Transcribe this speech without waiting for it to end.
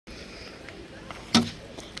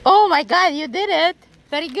Oh my God, you did it.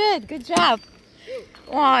 Very good. Good job.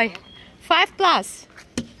 Why? 5 plus.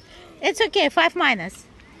 It's okay. 5 minus.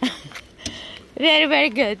 Very, very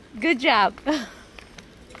good. Good job.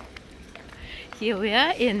 Here we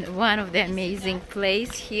are in one of the amazing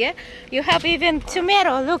place here. You have even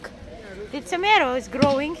tomato. Look, the tomato is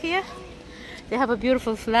growing here. They have a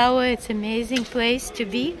beautiful flower. It's amazing place to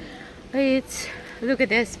be. Look at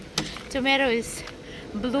this. Tomato is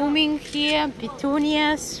blooming here.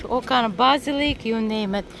 Petunias, all kind of basilic, you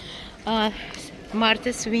name it.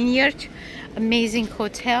 Martha's Vineyard, amazing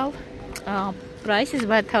hotel. Price is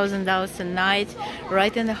about $1,000 a night,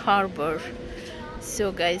 right in the harbor.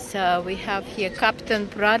 So guys, we have here Captain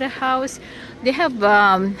Prada house. They have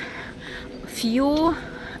few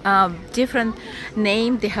different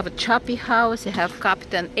name. They have a Choppy house, they have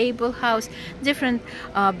Captain Abel house, different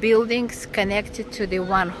buildings connected to the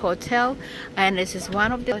one hotel, and this is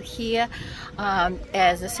one of the here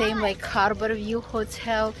as the same like Harbor View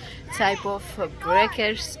Hotel type of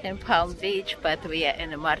breakers in Palm Beach, but we are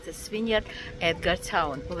in the Martha's Vineyard,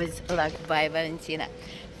 Edgartown, with Luck by Valentina.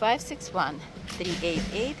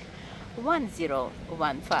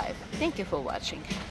 561-388-1015. Thank you for watching.